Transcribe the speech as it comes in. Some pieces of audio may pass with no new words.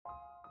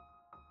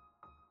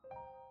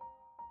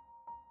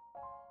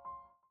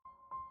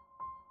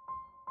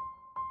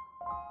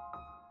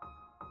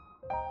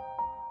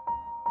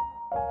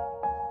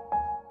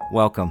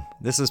Welcome.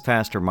 This is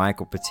Pastor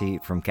Michael Petit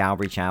from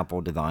Calvary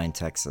Chapel, Devine,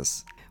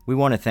 Texas. We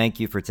want to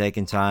thank you for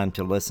taking time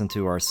to listen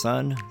to our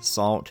Son,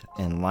 Salt,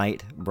 and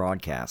Light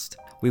broadcast.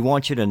 We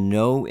want you to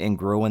know and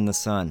grow in the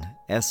Son,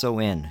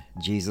 S-O-N,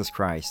 Jesus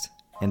Christ,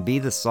 and be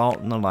the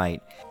salt and the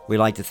light. We'd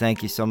like to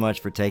thank you so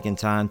much for taking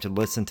time to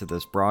listen to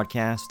this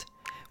broadcast.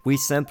 We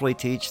simply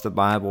teach the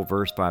Bible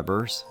verse by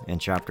verse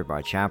and chapter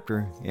by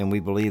chapter, and we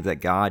believe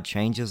that God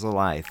changes a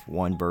life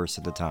one verse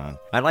at a time.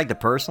 I'd like to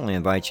personally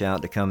invite you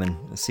out to come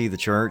and see the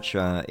church.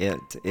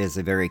 It is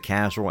a very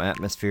casual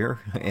atmosphere,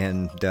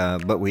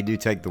 but we do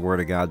take the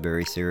Word of God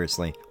very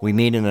seriously. We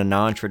meet in a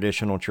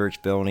non-traditional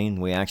church building.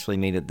 We actually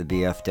meet at the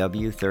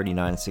VFW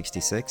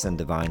 3966 in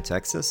Devine,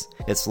 Texas.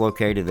 It's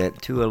located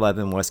at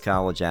 211 West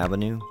College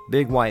Avenue,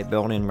 big white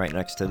building right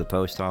next to the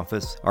post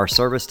office. Our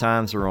service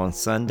times are on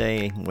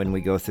Sunday when we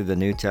go through the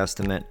New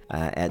Testament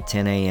at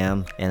 10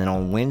 a.m. and then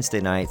on Wednesday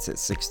nights at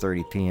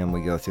 6:30 p.m.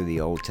 we go through the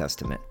Old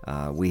Testament.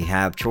 We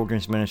have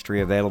children's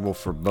ministry available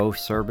for both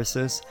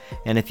services,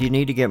 and if you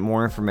need to get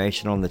more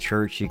information on the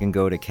church, you can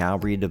go to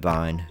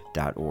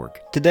calvarydevine.org.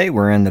 Today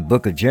we're in the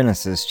book of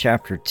Genesis,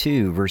 chapter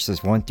 2,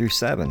 verses 1 through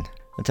 7.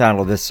 The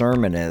title of this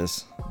sermon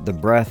is The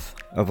Breath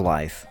of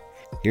Life.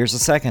 Here's the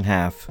second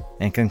half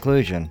and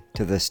conclusion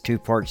to this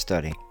two-part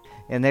study.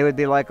 And they would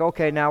be like,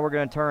 okay, now we're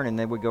going to turn, and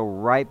they would go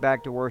right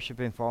back to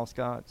worshiping false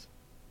gods.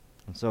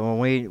 And so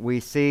when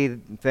we see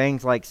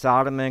things like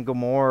Sodom and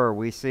Gomorrah, or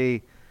we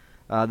see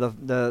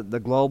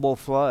the global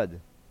flood,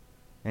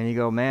 and you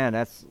go, man,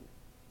 it's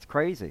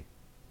crazy.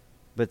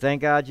 But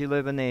thank God you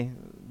live in the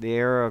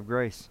era of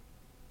grace,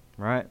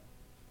 right?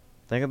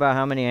 Think about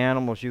how many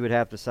animals you would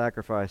have to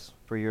sacrifice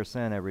for your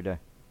sin every day,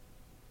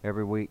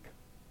 every week.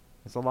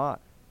 It's a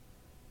lot.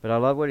 But I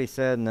love what he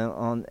said, and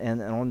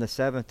on the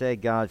seventh day,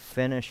 God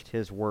finished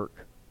his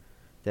work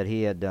that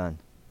he had done.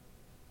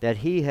 That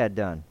he had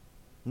done.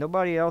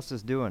 Nobody else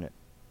is doing it.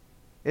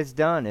 It's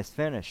done. It's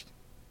finished.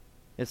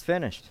 It's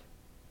finished.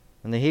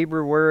 And the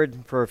Hebrew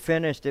word for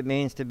finished, it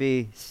means to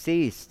be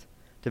ceased,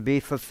 to be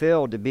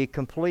fulfilled, to be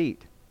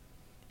complete.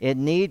 It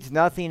needs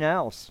nothing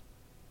else.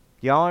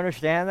 Y'all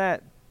understand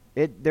that?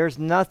 There's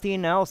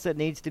nothing else that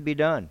needs to be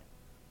done.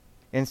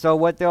 And so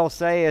what they'll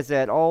say is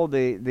that,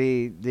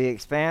 the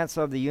expanse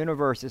of the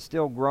universe is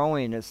still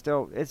growing.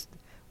 It's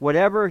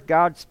whatever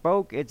God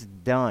spoke, it's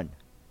done.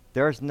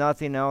 There's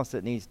nothing else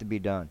that needs to be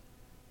done.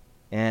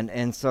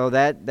 And so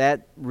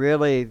that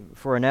really,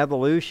 for an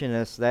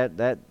evolutionist,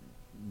 that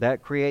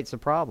creates a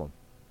problem.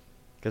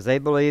 Because they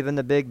believe in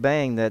the Big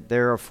Bang, that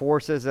there are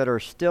forces that are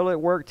still at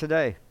work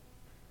today.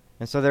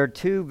 And so there are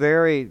two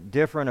very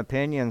different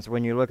opinions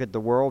when you look at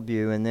the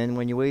worldview. And then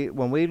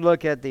when we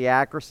look at the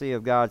accuracy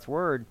of God's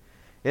Word,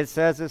 it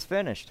says it's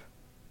finished.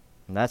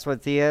 And that's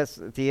what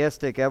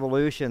theistic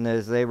evolution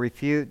is. They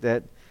refute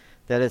that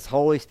it's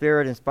Holy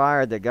Spirit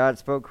inspired, that God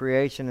spoke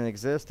creation and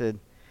existed.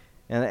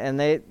 And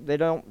they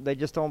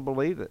just don't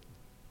believe it.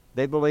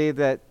 They believe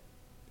that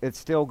it's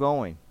still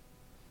going,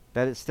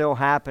 that it's still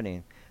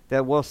happening,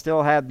 that we'll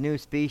still have new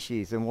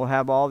species and we'll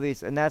have all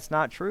these, and that's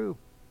not true.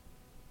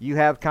 You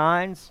have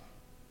kinds,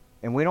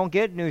 and we don't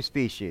get new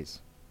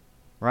species,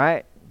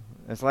 right?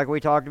 It's like we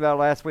talked about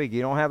last week.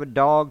 You don't have a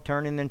dog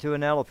turning into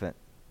an elephant.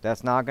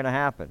 That's not going to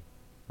happen,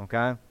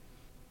 okay?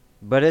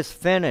 But it's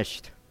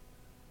finished.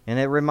 And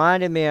it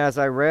reminded me as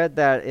I read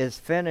that it's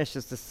finished.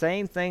 It's the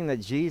same thing that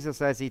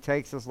Jesus, as he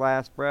takes his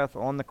last breath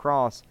on the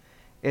cross,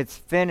 it's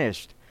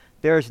finished.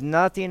 There's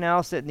nothing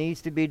else that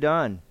needs to be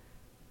done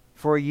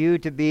for you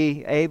to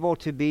be able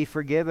to be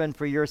forgiven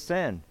for your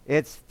sin.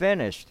 It's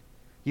finished.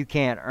 You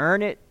can't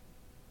earn it,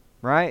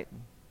 right?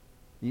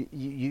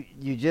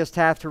 You just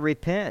have to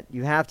repent.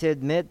 You have to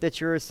admit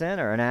that you're a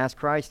sinner and ask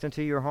Christ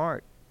into your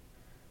heart.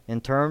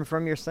 And turn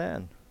from your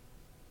sin,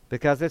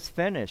 because it's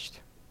finished.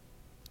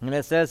 And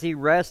it says he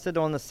rested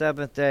on the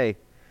seventh day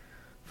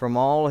from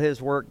all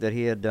his work that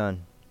he had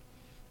done.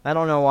 I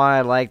don't know why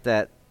I like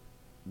that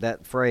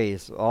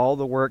phrase, all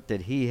the work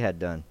that he had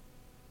done.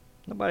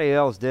 Nobody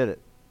else did it.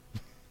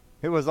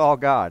 It was all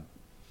God.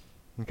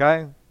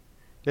 Okay?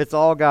 It's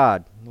all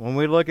God. When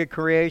we look at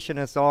creation,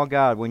 it's all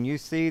God. When you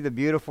see the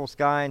beautiful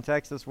sky in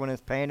Texas when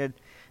it's painted,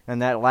 and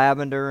that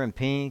lavender and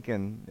pink,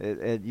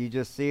 and you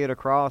just see it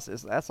across,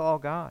 that's all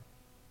God.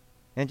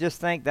 And just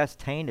think, that's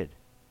tainted.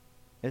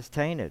 It's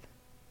tainted.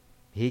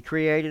 He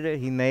created it,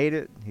 he made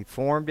it, he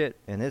formed it,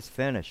 and it's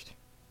finished.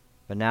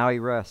 But now he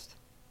rests.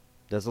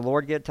 Does the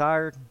Lord get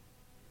tired?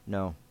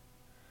 No.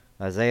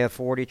 Isaiah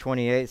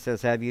 40:28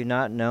 says, "Have you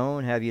not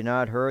known, have you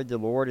not heard, the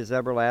Lord is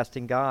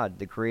everlasting God,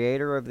 the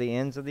creator of the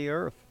ends of the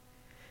earth.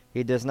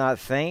 He does not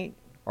faint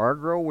or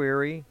grow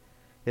weary.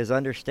 His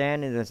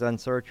understanding is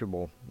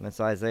unsearchable."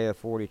 That's Isaiah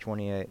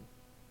 40:28.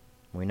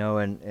 We know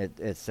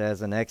it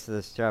says in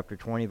Exodus chapter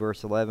 20,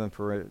 verse 11,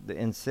 "For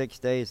in 6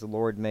 days the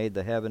Lord made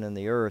the heaven and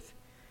the earth,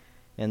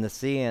 and the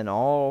sea and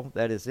all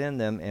that is in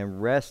them,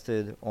 and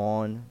rested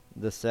on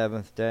the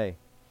seventh day."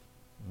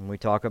 And we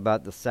talk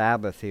about the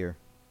Sabbath here.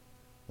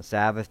 The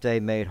Sabbath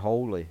day made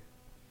holy.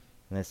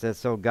 And it says,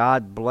 "So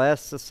God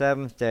blessed the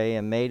seventh day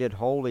and made it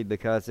holy,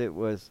 because it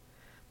was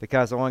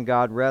because on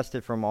God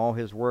rested from all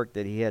his work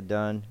that he had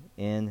done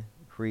in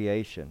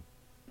creation.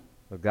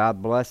 So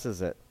God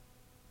blesses it,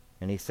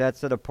 and he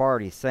sets it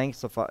apart. He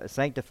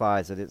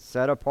sanctifies it. It's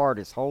set apart.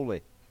 It's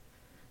holy.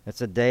 It's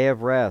a day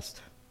of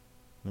rest.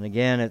 And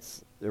again,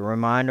 it's a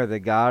reminder that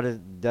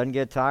God doesn't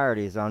get tired.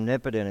 He's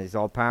omnipotent. He's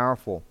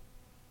all-powerful.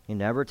 He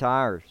never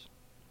tires.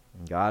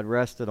 And God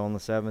rested on the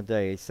seventh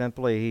day.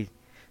 He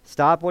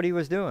stopped what he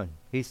was doing.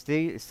 He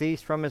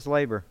ceased from his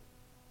labor.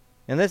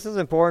 And this is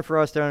important for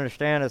us to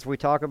understand as we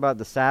talk about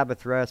the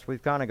Sabbath rest.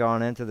 We've kind of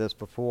gone into this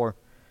before.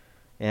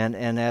 And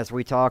as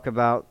we talk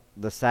about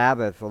the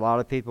Sabbath, a lot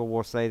of people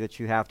will say that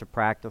you have to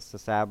practice the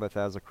Sabbath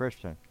as a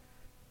Christian.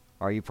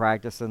 Are you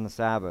practicing the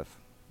Sabbath?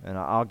 And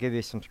I'll give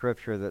you some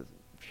scripture that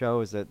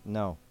shows that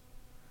no.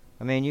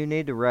 I mean, you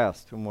need to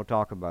rest, and we'll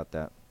talk about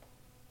that.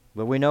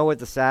 But we know with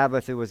the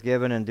Sabbath, it was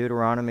given in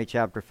Deuteronomy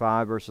chapter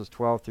 5, verses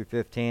 12 through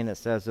 15. It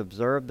says,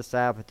 "Observe the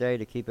Sabbath day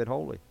to keep it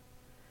holy,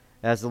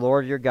 as the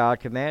Lord your God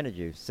commanded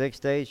you. 6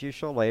 days you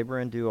shall labor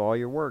and do all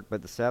your work,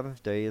 but the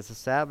seventh day is a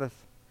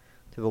Sabbath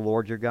to the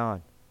Lord your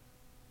God."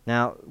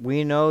 Now,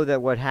 we know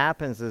that what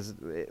happens is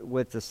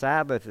with the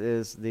Sabbath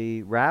is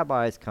the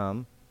rabbis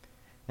come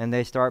and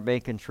they start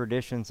making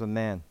traditions of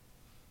men.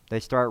 They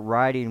start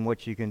writing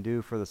what you can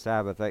do for the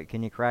Sabbath. Like,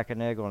 can you crack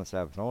an egg on the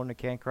Sabbath? No, I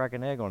can't crack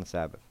an egg on the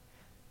Sabbath.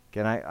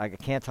 I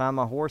can't tie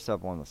my horse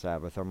up on the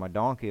Sabbath or my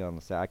donkey on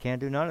the Sabbath. I can't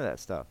do none of that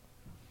stuff.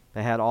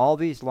 They had all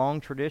these long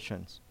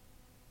traditions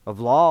of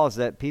laws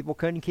that people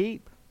couldn't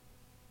keep.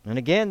 And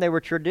again, they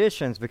were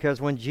traditions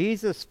because when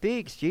Jesus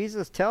speaks,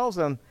 Jesus tells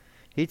them,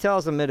 he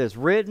tells them it is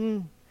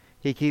written.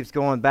 He keeps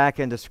going back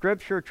into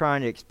Scripture,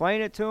 trying to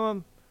explain it to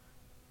them.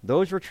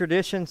 Those were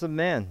traditions of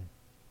men.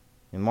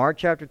 In Mark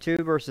chapter 2,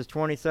 verses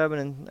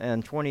 27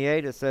 and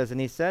 28, it says, "And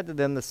he said to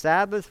them, the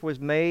Sabbath was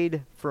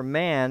made for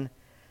man,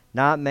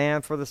 not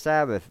man for the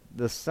Sabbath.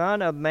 The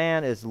Son of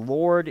Man is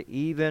Lord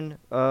even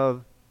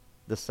of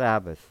the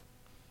Sabbath."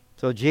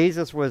 So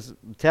Jesus was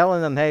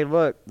telling them, hey,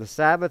 look, the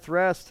Sabbath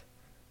rest,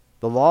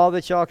 the law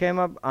that y'all came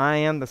up, I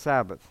am the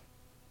Sabbath.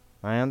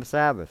 I am the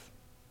Sabbath.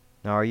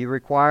 Now, are you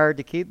required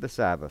to keep the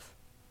Sabbath?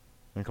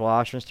 In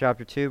Colossians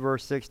chapter 2,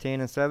 verse 16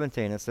 and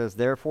 17, it says,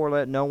 "Therefore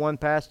let no one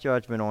pass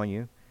judgment on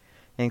you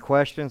in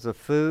questions of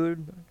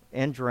food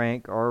and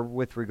drink, or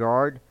with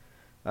regard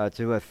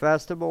to a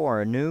festival or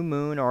a new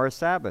moon or a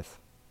Sabbath.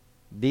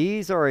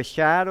 These are a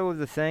shadow of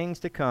the things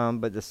to come,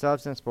 but the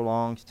substance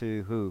belongs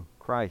to who?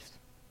 Christ.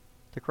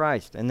 To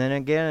Christ." And then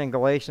again in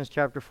Galatians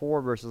chapter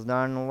 4, verses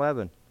 9 and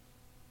 11,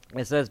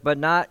 it says, "But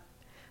not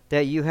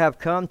that you have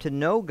come to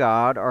know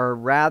God, or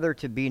rather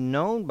to be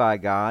known by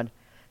God.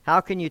 How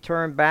can you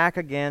turn back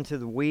again to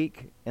the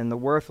weak and the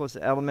worthless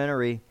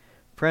elementary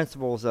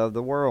principles of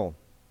the world,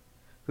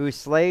 whose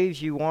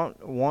slaves you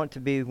want to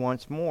be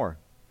once more?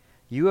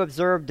 You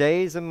observe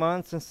days and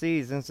months and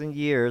seasons and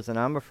years, and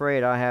I'm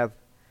afraid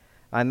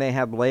I may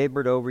have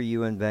labored over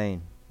you in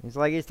vain."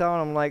 He's telling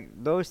them, like,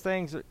 those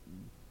things,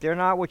 they're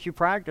not what you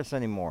practice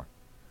anymore.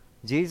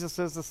 Jesus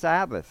is the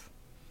Sabbath.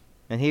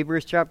 In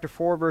Hebrews chapter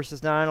 4,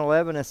 verses 9 and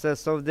 11, it says,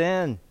 "So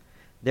then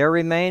there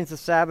remains a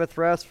Sabbath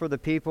rest for the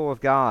people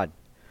of God.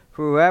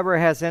 For whoever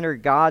has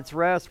entered God's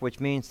rest," which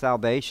means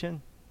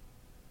salvation,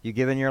 you've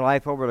given your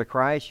life over to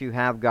Christ, you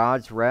have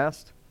God's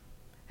rest,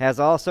 "has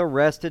also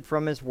rested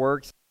from his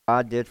works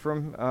God did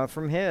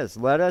from his.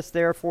 Let us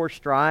therefore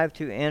strive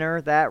to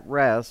enter that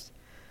rest,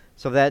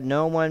 so that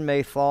no one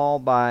may fall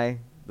by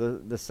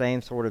the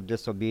same sort of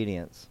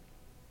disobedience."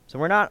 So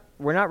we're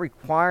not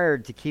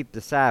required to keep the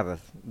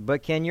Sabbath,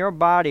 but can your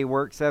body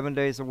work 7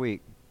 days a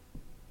week?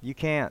 You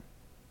can't.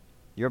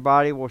 Your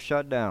body will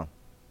shut down.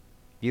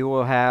 You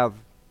will have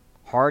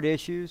heart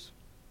issues.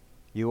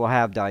 You will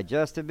have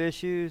digestive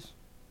issues.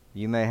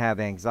 You may have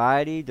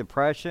anxiety,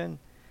 depression,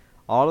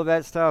 all of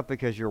that stuff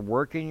because you're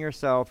working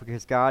yourself,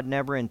 because God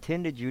never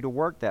intended you to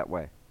work that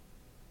way,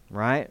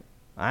 right?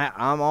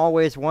 I'm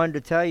always one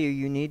to tell you,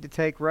 you need to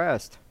take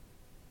rest.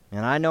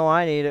 And I know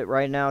I need it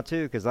right now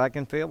too, because I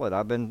can feel it.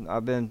 I've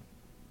been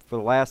for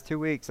the last 2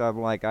 weeks,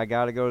 I'm like, I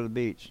got to go to the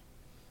beach.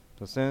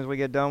 So as soon as we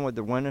get done with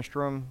the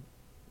Winterstrom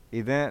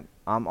event,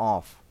 I'm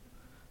off.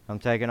 I'm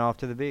taking off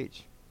to the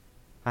beach.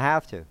 I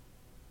have to,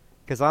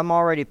 because I'm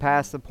already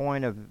past the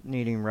point of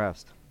needing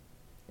rest,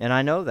 and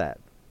I know that.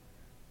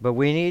 But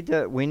we need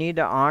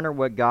to honor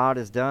what God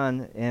has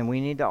done, and we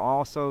need to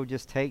also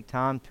just take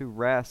time to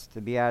rest,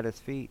 to be at His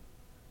feet.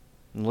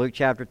 In Luke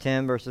chapter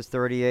 10, verses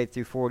 38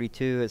 through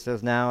 42, it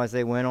says, "Now as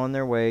they went on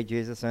their way,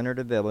 Jesus entered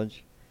a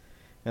village,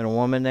 and a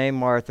woman named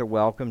Martha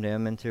welcomed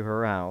him into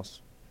her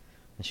house.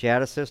 And she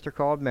had a sister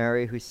called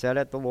Mary, who sat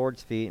at the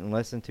Lord's feet and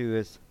listened to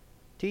his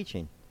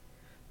teaching.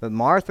 But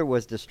Martha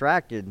was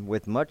distracted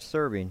with much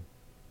serving,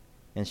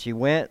 and she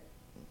went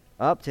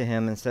up to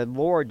him and said,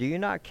 'Lord, do you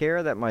not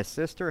care that my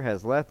sister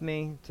has left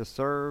me to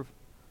serve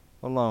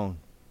alone?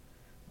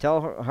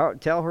 Tell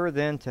her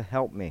then to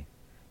help me.'"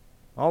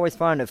 I always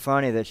find it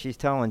funny that she's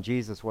telling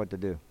Jesus what to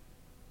do.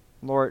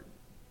 Lord,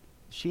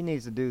 she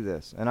needs to do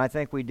this. And I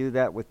think we do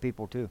that with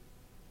people too,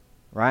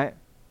 right?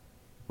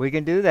 We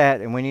can do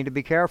that, and we need to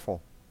be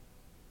careful,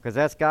 because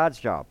that's God's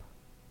job.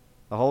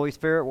 The Holy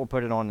Spirit will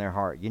put it on their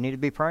heart. You need to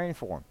be praying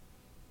for them.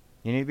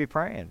 You need to be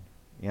praying.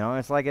 You know,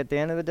 it's like at the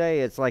end of the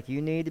day, it's like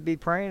you need to be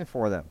praying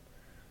for them.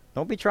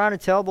 Don't be trying to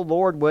tell the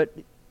Lord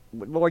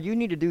Lord, you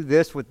need to do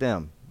this with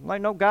them.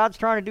 Like, no, God's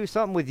trying to do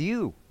something with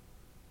you.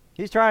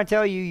 He's trying to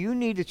tell you, you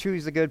need to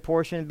choose the good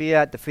portion and be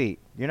at the feet.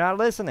 You're not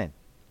listening.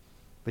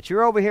 But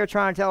you're over here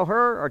trying to tell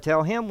her or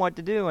tell him what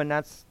to do, and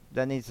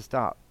that needs to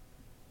stop.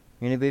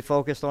 You need to be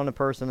focused on the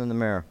person in the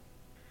mirror.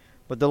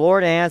 But the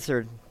Lord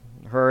answered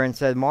her and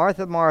said,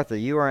 Martha, Martha,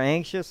 you are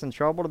anxious and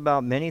troubled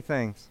about many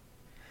things.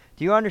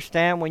 Do you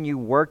understand when you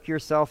work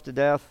yourself to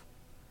death?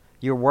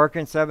 You're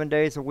working 7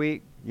 days a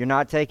week. You're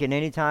not taking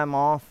any time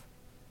off.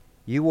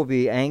 You will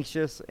be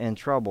anxious and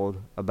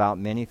troubled about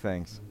many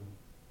things.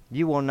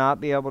 You will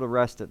not be able to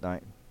rest at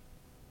night.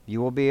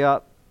 You will be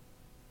up,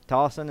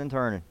 tossing and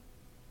turning,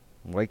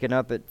 waking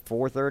up at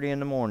 4:30 in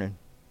the morning,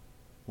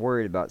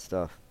 worried about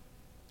stuff.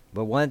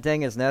 But one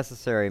thing is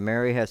necessary.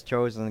 Mary has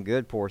chosen the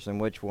good portion,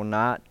 which will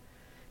not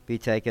be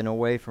taken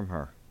away from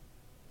her.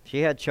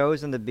 She had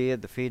chosen to be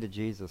at the feet of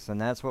Jesus, and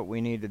that's what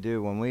we need to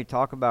do. When we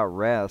talk about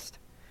rest,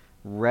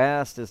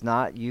 rest is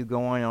not you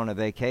going on a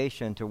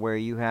vacation to where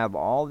you have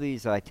all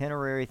these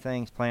itinerary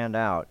things planned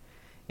out,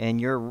 and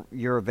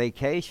your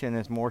vacation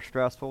is more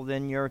stressful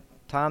than your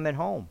time at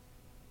home.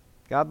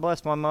 God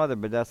bless my mother,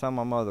 but that's how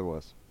my mother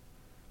was.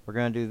 We're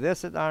going to do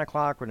this at 9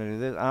 o'clock. We're going to do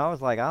this. And I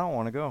was like, I don't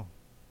want to go.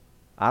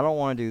 I don't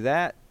want to do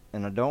that,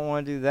 and I don't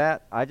want to do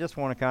that. I just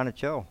want to kind of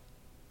chill,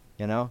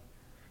 you know.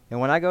 And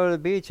when I go to the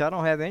beach, I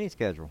don't have any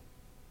schedule.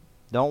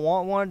 Don't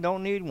want one,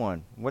 don't need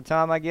one. What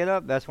time I get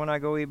up, that's when I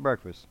go eat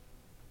breakfast.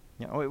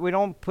 You know, we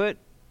don't put,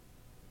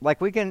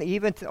 like we can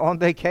even on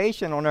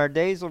vacation, on our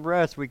days of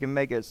rest, we can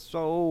make it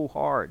so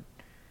hard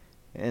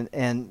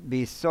and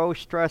be so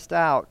stressed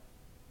out,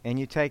 and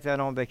you take that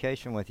on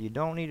vacation with you. You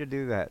don't need to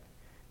do that.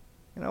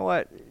 You know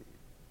what?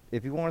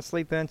 If you want to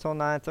sleep in until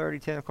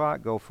 9:30, 10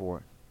 o'clock, go for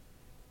it.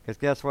 Because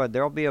guess what?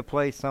 There'll be a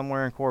place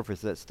somewhere in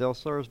Corpus that still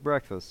serves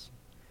breakfast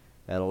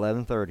at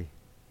 11:30.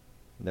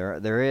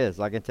 There is,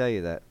 I can tell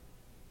you that.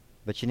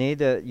 But you need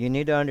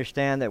to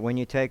understand that when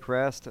you take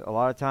rest, a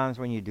lot of times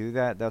when you do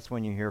that, that's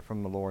when you hear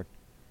from the Lord.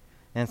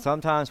 And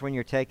sometimes when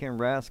you're taking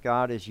rest,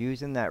 God is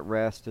using that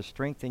rest to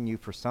strengthen you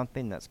for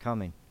something that's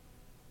coming,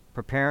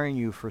 preparing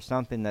you for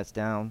something that's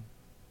down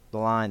the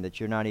line that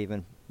you're not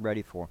even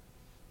ready for.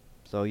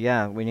 So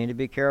yeah, we need to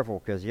be careful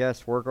because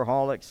yes,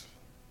 workaholics,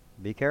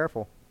 be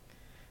careful.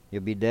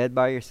 You'll be dead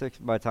by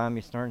the time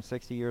you turn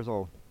 60 years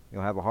old.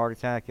 You'll have a heart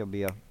attack. You'll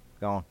be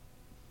gone.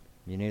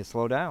 You need to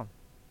slow down.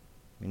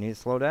 You need to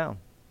slow down.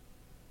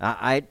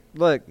 I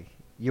look,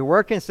 you're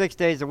working 6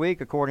 days a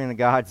week according to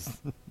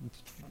God's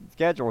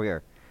schedule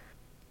here.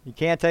 You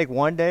can't take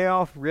one day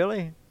off,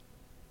 really?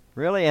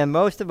 Really? And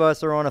most of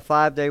us are on a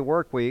 5-day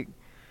work week,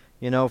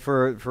 you know,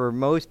 for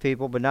most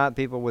people, but not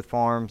people with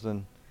farms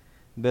and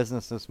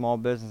businesses, small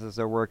businesses.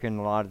 They're working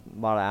a lot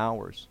of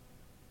hours.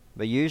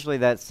 But usually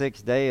that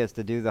 6th day is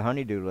to do the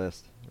honey-do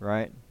list,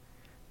 right?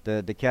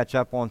 To catch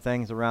up on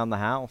things around the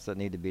house that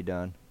need to be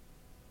done.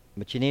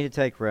 But you need to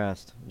take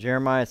rest.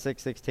 Jeremiah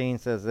 6:16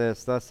 says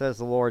this, Thus says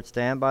the Lord,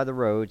 stand by the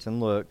roads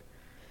and look,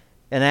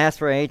 and ask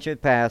for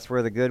ancient paths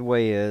where the good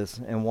way is,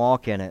 and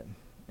walk in it,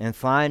 and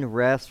find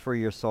rest for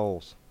your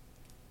souls.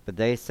 But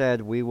they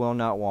said, we will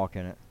not walk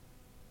in it.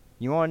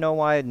 You want to know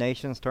why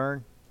nations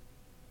turn?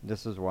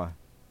 This is why.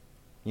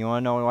 You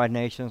want to know why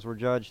nations were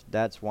judged?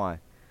 That's why.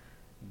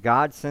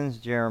 God sends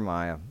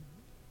Jeremiah,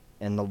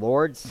 and the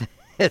Lord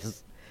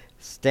says,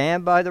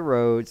 stand by the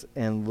roads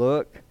and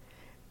look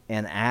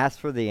and ask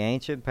for the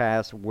ancient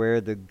paths where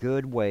the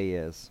good way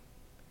is,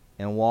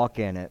 and walk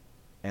in it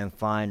and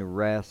find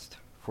rest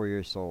for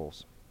your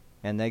souls.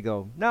 And they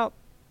go, nope,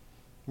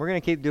 we're going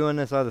to keep doing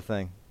this other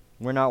thing.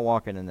 We're not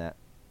walking in that.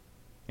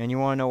 And you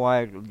want to know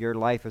why your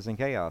life is in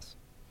chaos,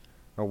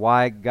 or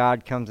why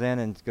God comes in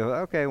and goes,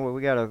 okay, well,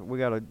 we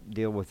gotta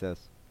deal with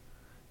this.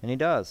 And he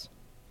does.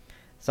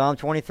 Psalm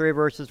 23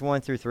 verses 1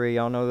 through 3.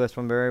 Y'all know this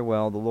one very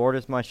well. The Lord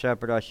is my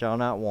shepherd, I shall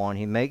not want.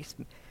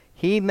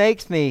 He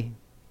makes me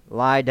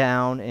lie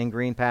down in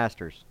green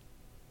pastures.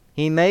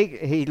 He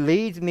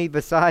leads me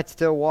beside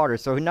still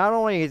waters. So not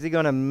only is he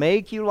going to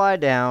make you lie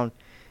down,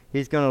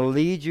 he's going to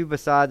lead you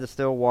beside the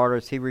still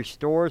waters. He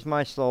restores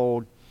my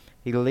soul.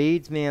 He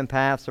leads me in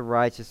paths of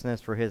righteousness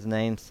for his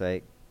name's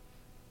sake.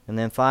 And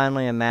then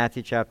finally in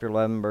Matthew chapter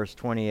 11 verse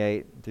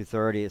 28 through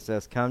 30 it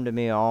says, come to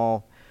me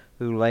all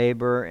who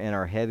labor and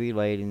are heavy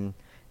laden,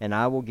 and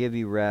I will give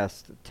you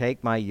rest.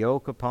 Take my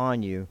yoke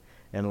upon you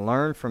and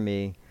learn from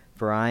me,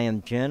 for I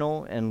am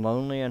gentle and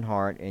lonely in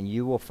heart, and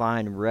you will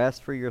find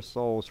rest for your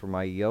souls, for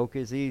my yoke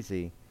is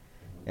easy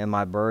and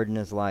my burden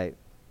is light.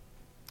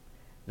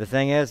 The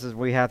thing is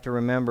we have to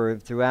remember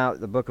throughout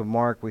the book of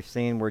Mark we've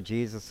seen where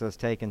Jesus has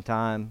taken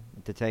time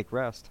to take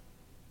rest,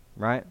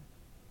 right?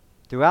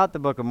 Throughout the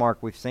book of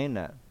Mark we've seen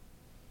that.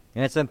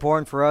 And it's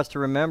important for us to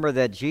remember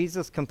that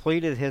Jesus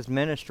completed his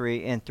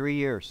ministry in 3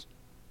 years.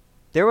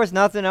 There was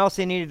nothing else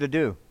he needed to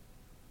do.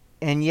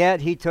 And yet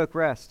he took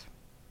rest.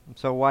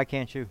 So why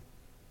can't you?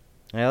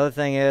 The other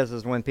thing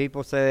is when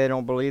people say they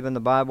don't believe in the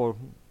Bible,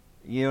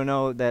 You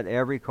know that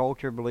every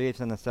culture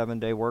believes in a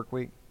 7-day work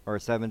week or a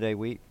 7-day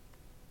week.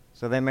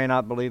 So they may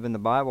not believe in the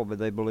Bible, but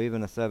they believe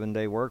in a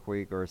 7-day work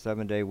week or a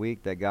 7-day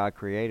week that God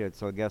created.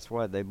 So guess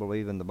what? They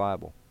believe in the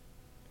Bible.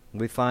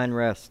 We find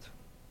rest.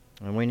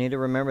 And we need to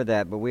remember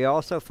that. But we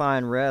also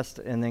find rest,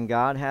 and then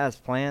God has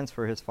plans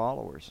for his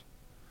followers.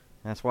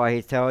 That's why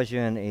he tells you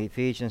in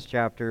Ephesians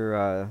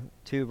chapter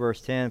 2,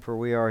 verse 10, for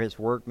we are his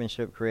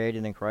workmanship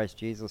created in Christ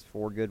Jesus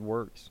for good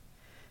works,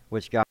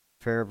 which God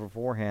prepared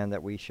beforehand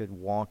that we should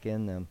walk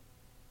in them.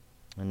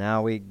 And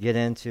now we get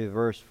into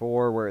verse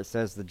 4 where it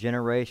says the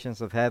generations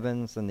of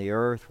heavens and the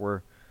earth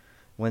were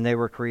when they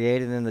were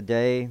created in the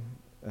day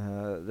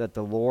that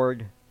the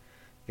Lord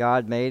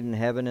God made in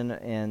heaven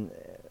and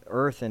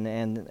earth and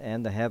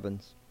the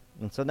heavens.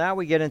 And so now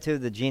we get into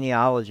the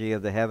genealogy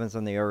of the heavens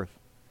and the earth.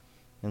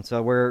 And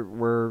so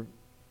we're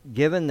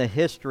given the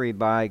history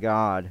by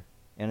God,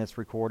 and it's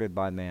recorded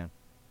by man.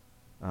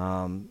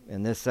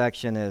 And this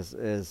section is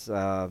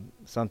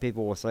some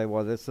people will say,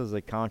 well, this is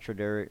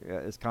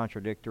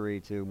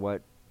contradictory to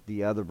what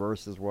the other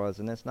verses was,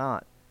 and it's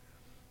not.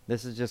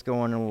 This is just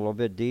going a little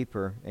bit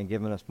deeper and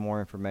giving us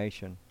more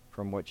information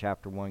from what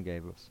chapter 1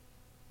 gave us.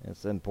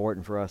 It's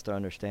important for us to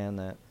understand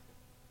that.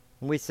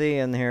 We see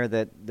in here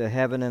that the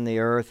heaven and the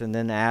earth, and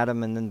then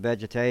Adam, and then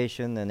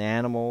vegetation, and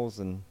animals,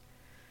 and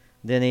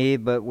then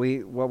Eve. But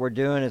what we're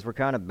doing is we're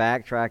kind of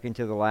backtracking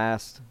to the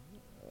last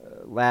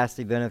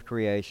event of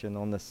creation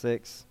on the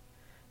 6th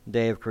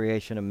day of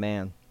creation of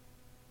man.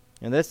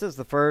 And this is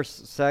the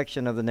first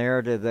section of the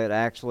narrative that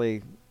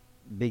actually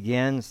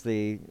begins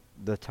the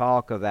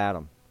talk of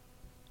Adam.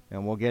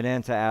 And we'll get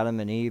into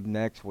Adam and Eve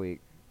next week,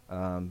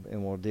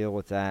 and we'll deal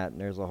with that. And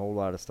there's a whole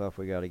lot of stuff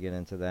we got to get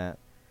into that.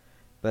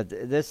 But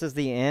this is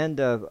the end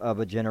of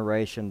a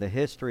generation, the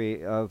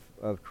history of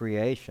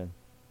creation.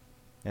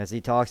 As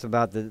he talks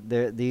about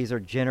these are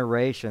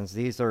generations,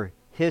 these are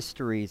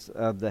histories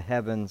of the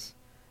heavens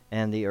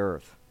and the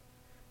earth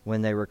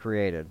when they were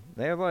created.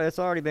 It's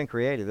already been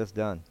created. It's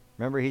done.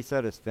 Remember, he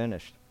said it's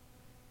finished,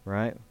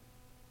 right?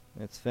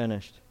 It's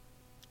finished.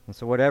 And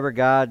so whatever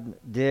God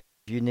did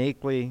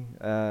uniquely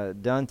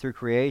done through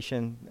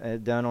creation,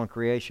 done on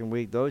creation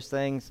week, those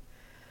things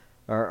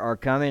are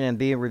coming and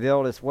being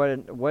revealed as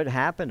what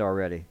happened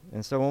already.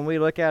 And so when we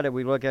look at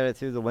it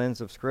through the lens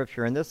of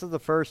Scripture. And this is the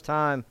first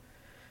time,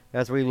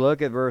 as we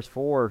look at verse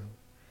 4,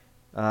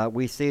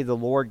 we see the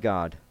Lord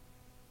God,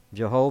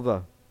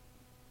 Jehovah,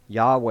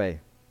 Yahweh,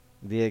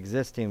 the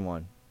existing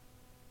one,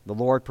 the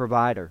Lord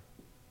provider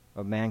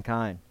of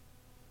mankind.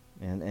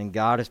 And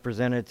God is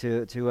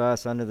presented to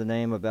us under the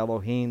name of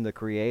Elohim, the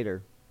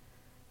Creator.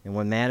 And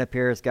when man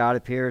appears, God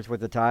appears with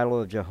the title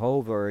of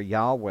Jehovah or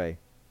Yahweh,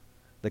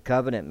 the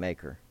covenant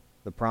maker,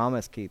 the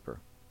promise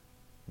keeper.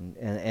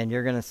 And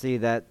you're going to see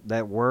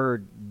that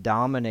word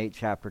dominate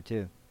chapter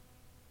 2,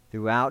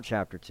 throughout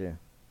chapter 2.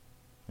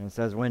 And it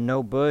says, when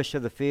no bush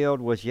of the field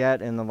was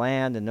yet in the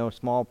land, and no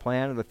small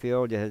plant of the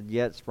field had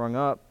yet sprung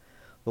up,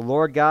 the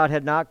Lord God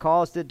had not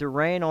caused it to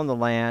rain on the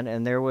land,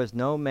 and there was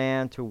no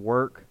man to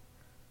work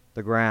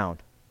the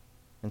ground.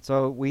 And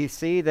so we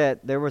see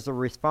that there was a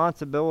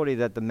responsibility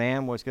that the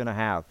man was going to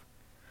have.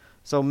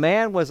 So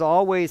man was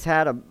always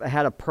had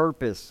a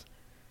purpose.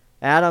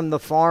 Adam the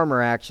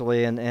farmer,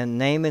 actually, and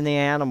naming the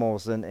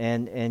animals,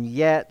 and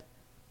yet,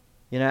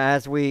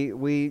 as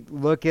we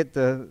look at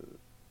the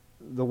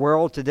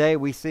world today,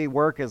 we see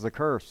work as a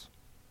curse,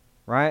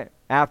 right?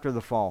 After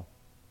the fall.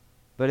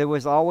 But it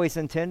was always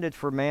intended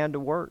for man to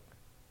work.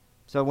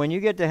 So when you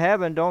get to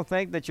heaven, don't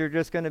think that you're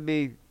just going to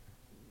be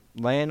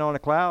laying on a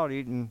cloud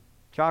eating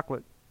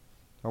chocolate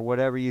or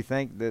whatever you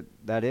think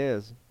that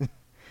is.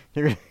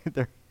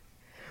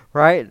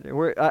 Right?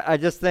 I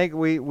just think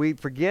we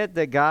forget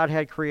that God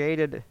had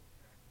created,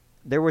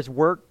 there was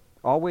work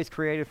always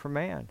created for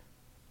man.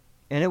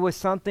 And it was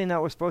something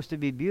that was supposed to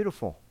be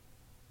beautiful.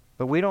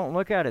 But we don't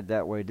look at it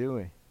that way, do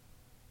we?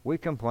 We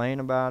complain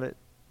about it.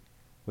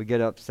 We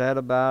get upset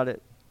about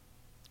it.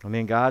 I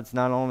mean, God's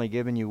not only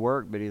giving you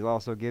work, but he's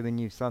also giving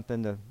you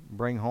something to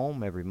bring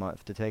home every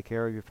month to take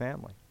care of your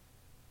family.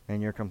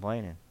 And you're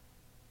complaining,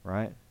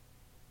 right?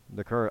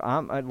 I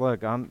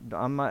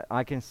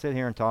can sit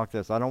here and talk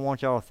this. I don't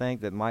want y'all to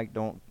think that Mike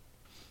don't.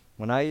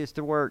 When I used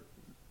to work,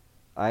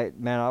 I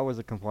was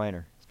a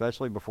complainer,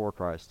 especially before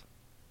Christ.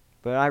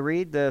 But I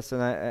read this,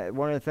 and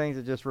one of the things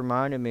that just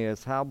reminded me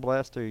is how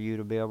blessed are you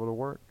to be able to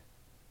work.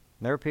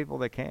 There are people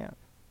that can't.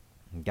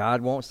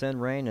 God won't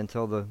send rain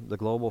until the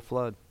global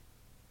flood.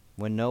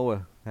 When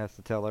Noah has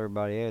to tell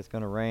everybody, hey, it's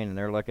going to rain, and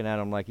they're looking at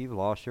him like, you've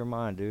lost your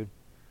mind, dude.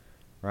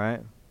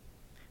 Right?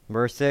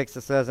 Verse 6,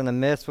 it says, and the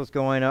mist was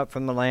going up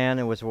from the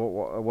land, and was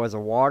a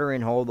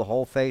watering hole the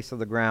whole face of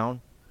the ground.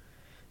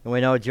 And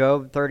we know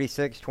Job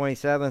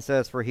 36:27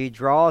 says, for he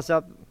draws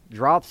up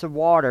drops of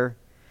water,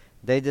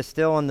 they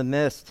distill in the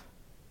mist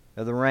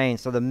of the rain.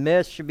 So the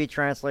mist should be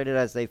translated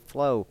as they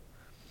flow.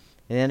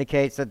 It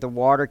indicates that the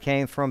water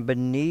came from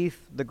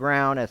beneath the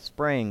ground as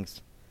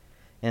springs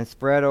and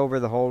spread over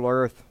the whole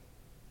earth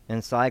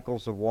in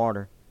cycles of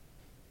water.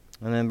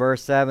 And in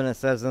verse 7 it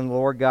says, and the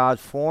Lord God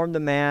formed the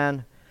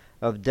man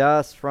of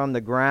dust from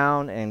the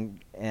ground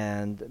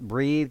and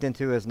breathed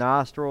into his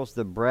nostrils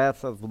the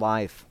breath of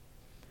life.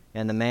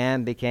 And the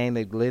man became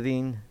a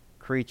living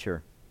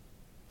creature.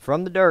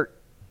 From the dirt,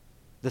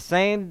 the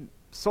same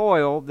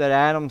soil that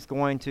Adam's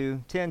going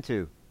to tend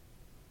to.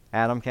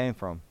 Adam came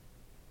from,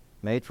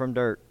 made from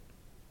dirt.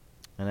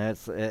 And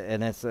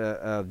it's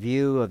a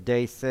view of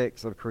day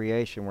 6 of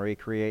creation where he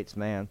creates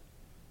man.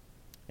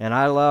 And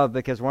I love,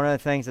 because one of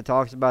the things that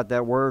talks about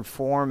that word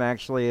form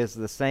actually is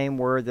the same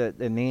word that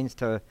it means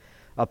to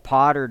a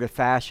potter to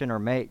fashion or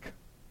make.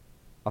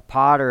 A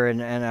potter,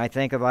 and I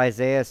think of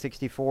Isaiah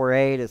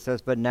 64:8, it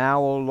says, "But now,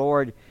 O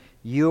Lord,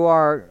 you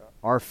are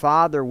our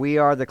Father, we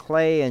are the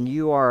clay, and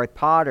you are a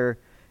potter,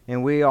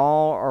 and we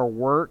all are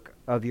work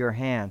of your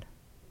hand."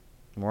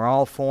 And we're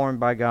all formed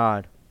by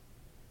God.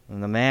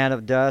 And the man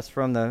of dust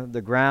from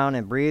the ground,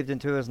 and breathed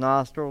into his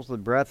nostrils the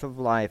breath of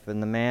life,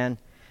 and the man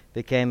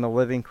became a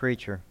living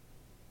creature,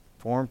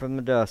 formed from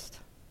the dust.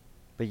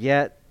 But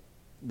yet,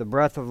 the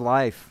breath of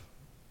life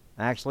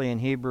actually in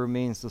Hebrew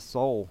means the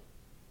soul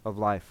of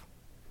life.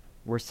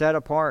 We're set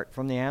apart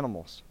from the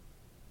animals.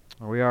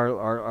 We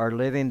are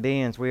living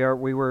beings. We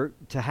were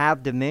to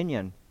have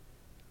dominion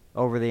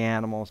over the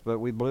animals, but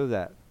we blew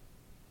that.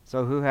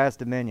 So who has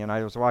dominion?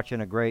 I was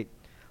watching a great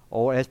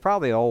old, it's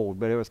probably old,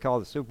 but it was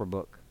called the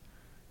Superbook.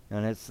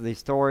 And it's these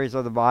stories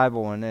of the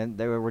Bible, and then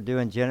they were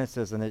doing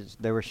Genesis, and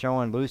they were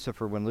showing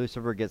Lucifer when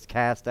Lucifer gets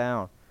cast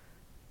down.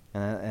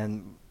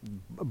 And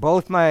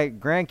both my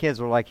grandkids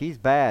were like, "He's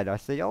bad." I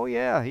said, "Oh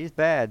yeah, he's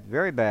bad,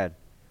 very bad."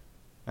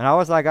 And I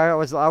was like, I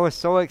was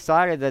so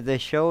excited that they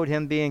showed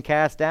him being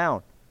cast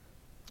down.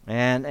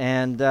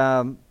 And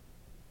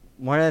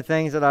one of the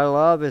things that I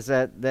love is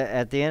that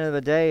at the end of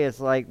the day,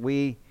 it's like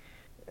we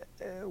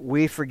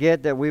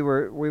forget that we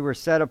were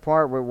set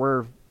apart.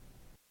 We're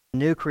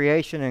new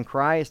creation in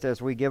Christ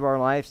as we give our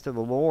lives to the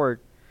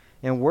Lord,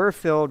 and we're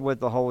filled with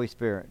the Holy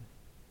Spirit,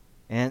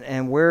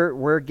 and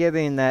we're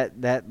giving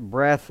that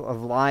breath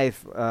of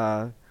life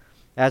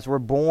as we're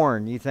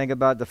born. You think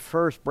about the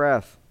first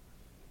breath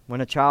when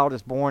a child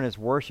is born is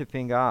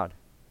worshiping God,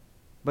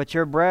 but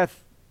your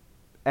breath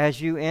as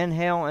you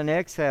inhale and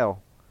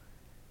exhale,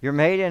 you're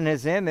made in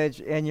His image,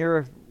 and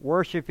you're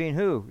worshiping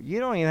who? You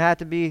don't even have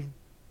to be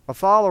a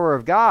follower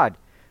of God,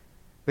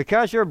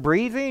 because you're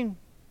breathing.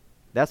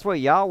 That's what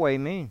Yahweh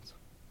means.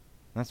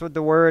 That's what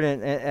the word,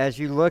 and as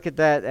you look at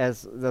that,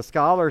 as the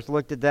scholars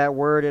looked at that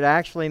word, it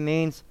actually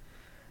means,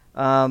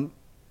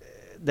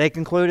 they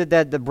concluded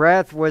that the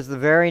breath was the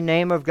very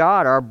name of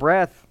God. Our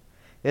breath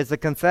is a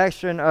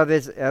confession of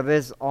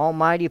His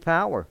almighty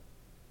power,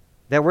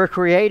 that we're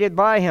created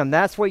by Him.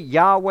 That's what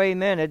Yahweh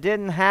meant. It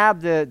didn't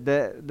have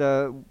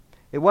it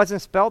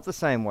wasn't spelt the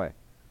same way.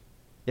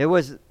 It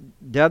was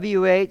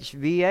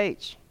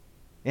WHVH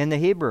in the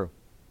Hebrew,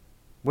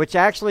 which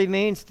actually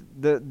means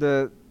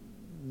the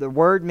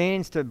word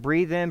means to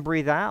breathe in,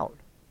 breathe out.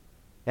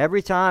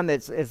 Every time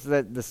it's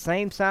the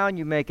same sound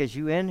you make as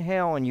you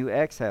inhale and you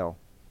exhale.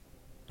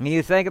 And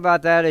you think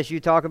about that as you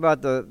talk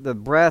about the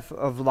breath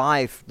of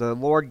life, the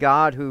Lord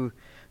God who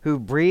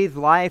breathed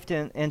life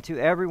into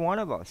every one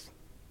of us.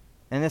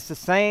 And it's the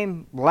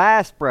same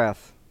last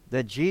breath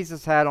that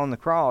Jesus had on the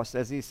cross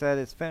as He said,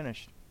 "It's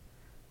finished."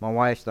 My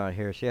wife's not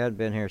here. She hadn't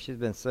been here. She's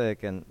been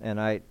sick, and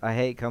I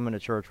hate coming to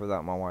church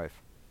without my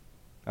wife.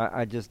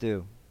 I just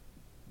do.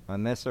 I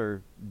miss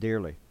her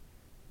dearly.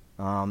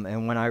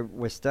 And when I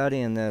was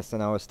studying this,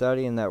 and I was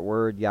studying that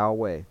word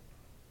Yahweh,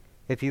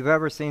 if you've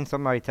ever seen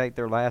somebody take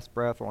their last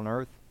breath on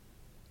earth,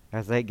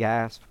 as they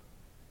gasp,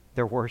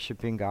 they're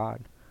worshiping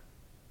God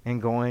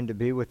and going to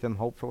be with Him,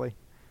 hopefully,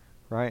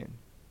 right?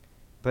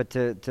 But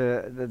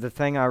the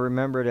thing I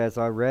remembered as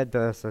I read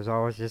this is I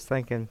was just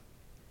thinking,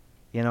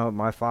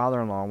 my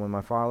father-in-law, when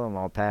my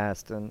father-in-law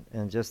passed,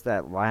 and just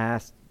that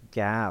last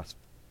gasp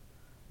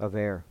of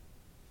air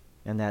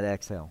and that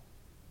exhale.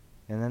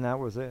 And then that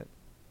was it.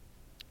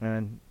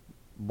 And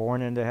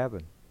born into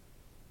heaven,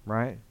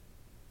 right?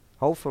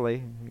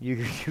 Hopefully,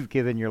 you've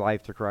given your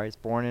life to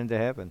Christ, born into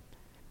heaven.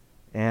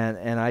 And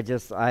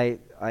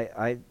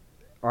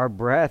our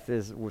breath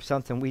is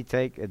something we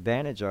take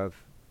advantage of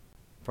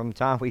from the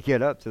time we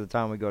get up to the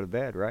time we go to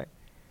bed, right?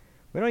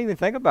 We don't even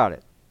think about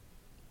it.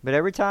 But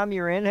every time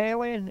you're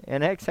inhaling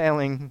and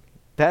exhaling,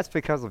 that's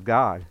because of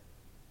God.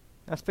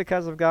 That's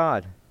because of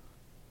God.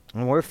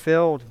 And we're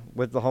filled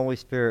with the Holy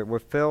Spirit. We're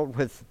filled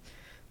with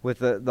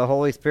the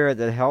Holy Spirit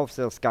that helps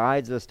us,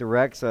 guides us,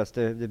 directs us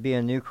to be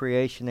a new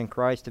creation in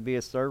Christ, to be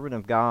a servant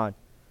of God.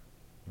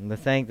 And to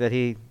think that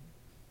He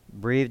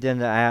breathed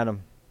into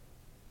Adam.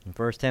 In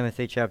 1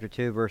 Timothy chapter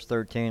 2, verse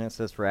 13, it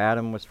says, "For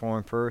Adam was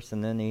formed first,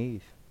 and then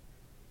Eve."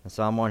 In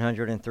Psalm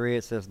 103,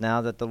 it says,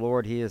 "Now that the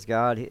Lord, He is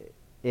God, it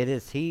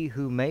is He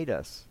who made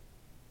us,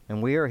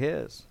 and we are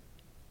His.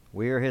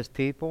 We are His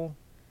people,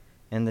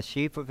 and the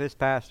sheep of His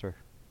pasture."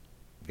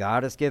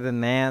 God has given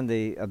man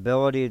the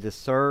ability to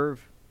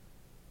serve,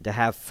 to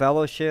have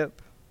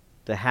fellowship,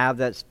 to have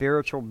that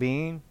spiritual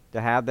being,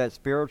 to have that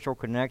spiritual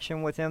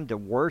connection with Him, to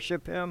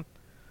worship Him.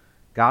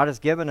 God has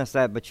given us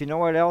that. But you know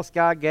what else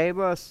God gave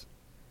us?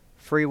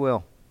 Free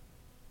will.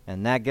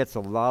 And that gets a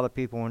lot of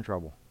people in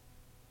trouble.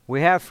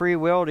 We have free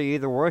will to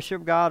either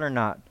worship God or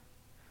not.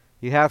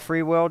 You have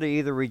free will to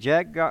either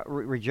reject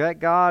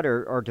God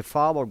or to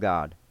follow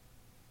God.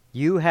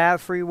 You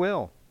have free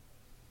will.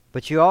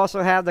 But you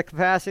also have the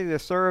capacity to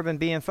serve and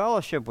be in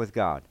fellowship with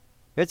God.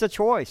 It's a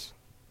choice.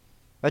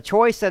 A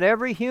choice that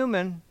every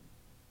human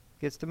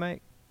gets to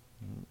make.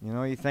 You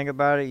know, you think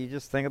about it, you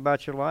just think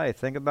about your life.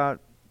 Think about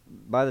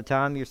by the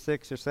time you're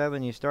 6 or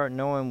 7, you start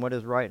knowing what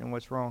is right and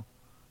what's wrong.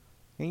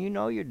 And you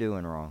know you're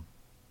doing wrong.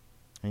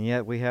 And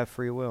yet we have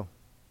free will.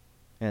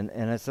 And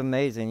it's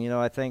amazing. You know,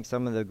 I think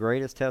some of the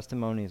greatest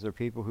testimonies are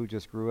people who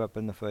just grew up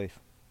in the faith.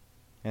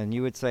 And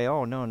you would say,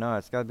 oh, no,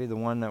 it's got to be the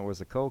one that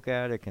was a coke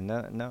addict. And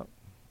no.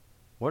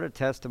 What a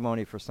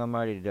testimony for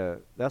somebody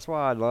to... That's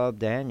why I love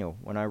Daniel.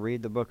 When I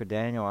read the book of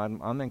Daniel,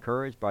 I'm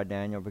encouraged by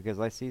Daniel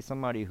because I see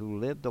somebody who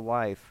lived a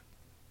life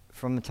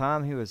from the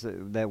time he was...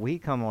 that we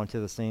come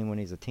onto the scene when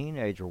he's a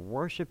teenager,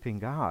 worshiping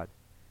God.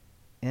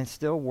 And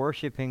still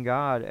worshiping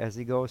God as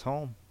he goes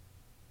home.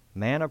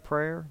 Man of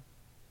prayer,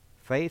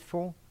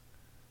 faithful,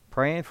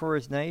 praying for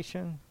his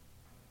nation,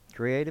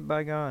 created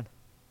by God.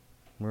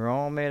 We're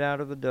all made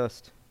out of the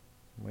dust.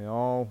 We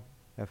all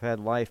have had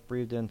life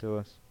breathed into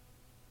us.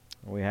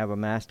 We have a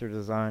master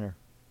designer.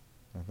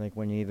 I think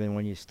when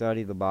you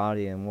study the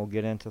body, and we'll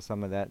get into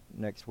some of that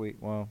next week.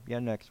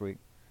 Next week.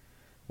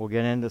 We'll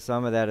get into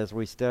some of that as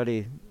we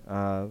study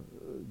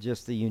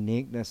just the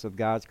uniqueness of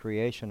God's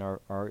creation,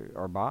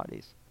 our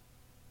bodies.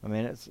 I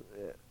mean,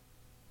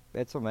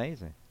 it's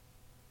amazing.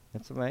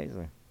 It's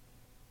amazing.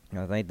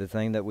 I think the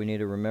thing that we need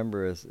to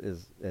remember is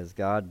as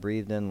God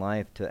breathed in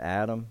life to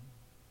Adam,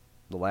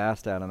 the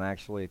last Adam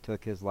actually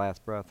took his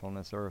last breath on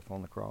this earth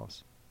on the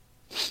cross.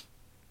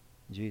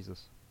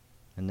 Jesus.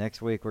 And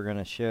next week we're going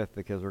to shift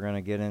because we're going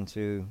to get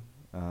into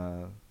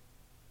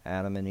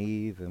Adam and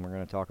Eve, and we're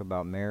going to talk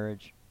about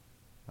marriage.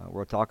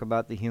 We'll talk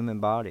about the human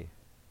body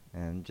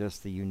and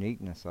just the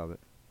uniqueness of it,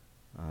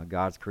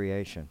 God's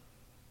creation.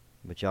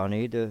 But y'all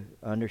need to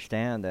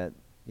understand that,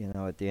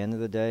 at the end of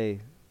the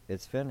day,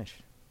 it's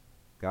finished.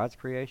 God's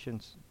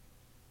creations,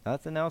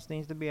 nothing else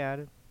needs to be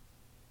added.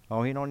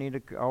 Oh, he don't need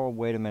to. Oh,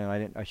 wait a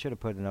minute. I should have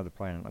put another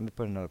planet. Let me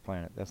put another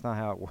planet. That's not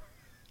how it works.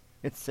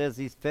 It says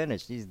he's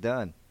finished. He's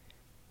done.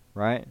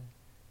 Right?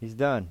 He's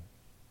done.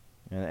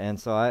 And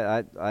so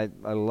I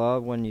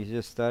love when you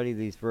just study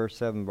these first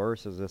 7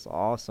 verses. It's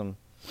awesome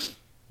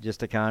just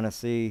to kind of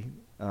see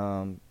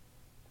how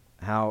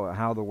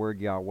the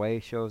word Yahweh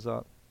shows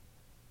up,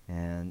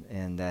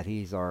 and that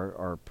he's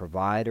our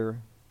provider,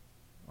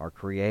 our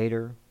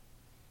creator,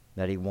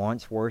 that he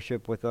wants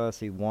worship with us.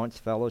 He wants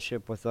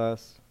fellowship with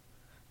us.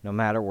 No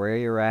matter where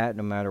you're at,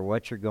 no matter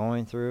what you're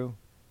going through.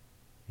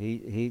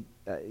 He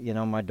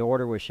my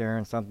daughter was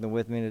sharing something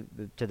with me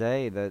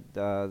today that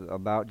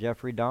about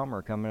Jeffrey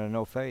Dahmer coming to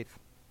know faith.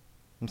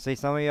 And see,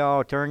 some of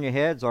y'all turn your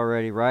heads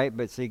already, right?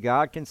 But see,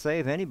 God can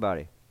save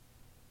anybody,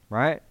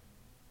 right?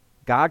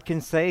 God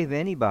can save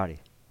anybody.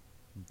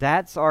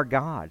 That's our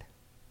God.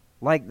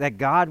 Like that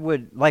God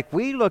would, like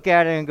we look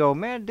at it and go,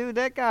 man, dude,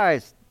 that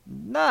guy's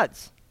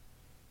nuts.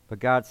 But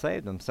God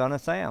saved him. Son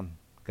of Sam.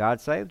 God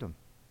saved him.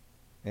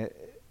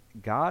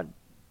 God,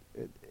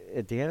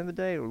 at the end of the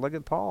day, look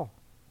at Paul.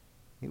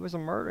 He was a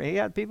murderer. He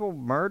had people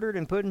murdered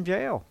and put in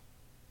jail.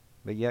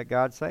 But yet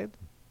God saved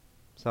them.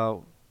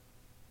 So,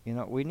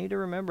 we need to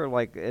remember,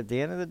 like, at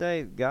the end of the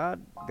day,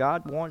 God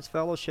wants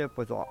fellowship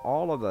with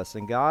all of us.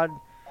 And God,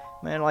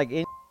 man, like,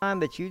 any time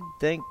that you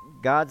think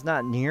God's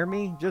not near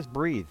me, just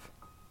breathe.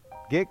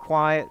 Get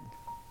quiet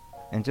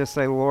and just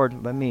say,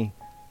 Lord, let me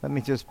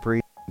just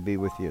breathe and be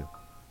with you.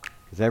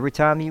 Because every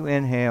time you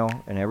inhale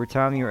and every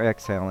time you're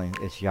exhaling,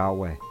 it's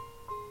Yahweh.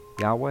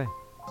 Yahweh.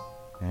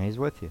 And he's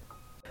with you.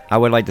 I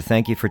would like to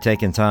thank you for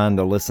taking time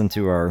to listen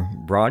to our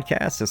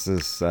broadcast. This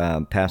is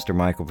Pastor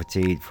Michael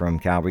Petit from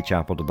Calvary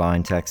Chapel,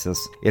 Devine,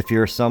 Texas. If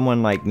you're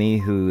someone like me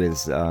who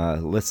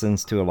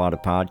listens to a lot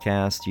of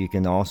podcasts, you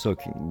can also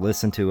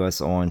listen to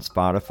us on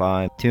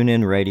Spotify,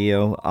 TuneIn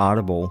Radio,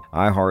 Audible,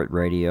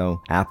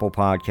 iHeartRadio, Apple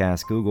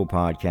Podcasts, Google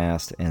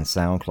Podcasts, and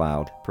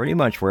SoundCloud. Pretty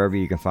much wherever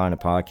you can find a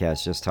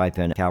podcast, just type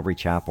in Calvary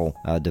Chapel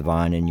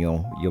Devine, and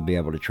you'll be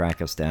able to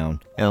track us down.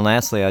 And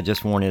lastly, I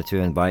just wanted to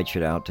invite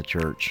you out to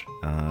church.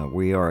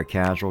 We are a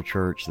casual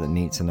church that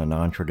meets in a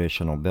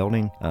non-traditional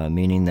building,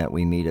 meaning that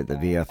we meet at the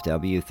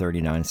VFW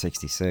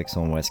 3966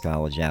 on West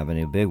College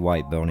Avenue, big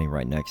white building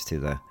right next to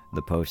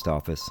the post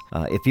office.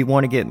 If you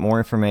want to get more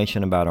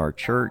information about our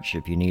church,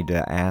 if you need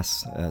to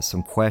ask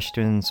some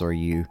questions or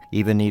you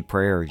even need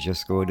prayer,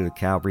 just go to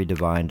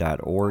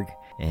calvarydevine.org.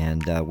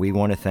 And we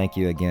want to thank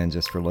you again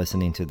just for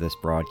listening to this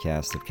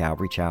broadcast of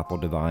Calvary Chapel,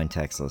 Devine,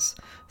 Texas,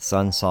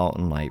 Sun, Salt,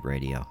 and Light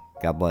Radio.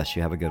 God bless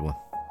you. Have a good one.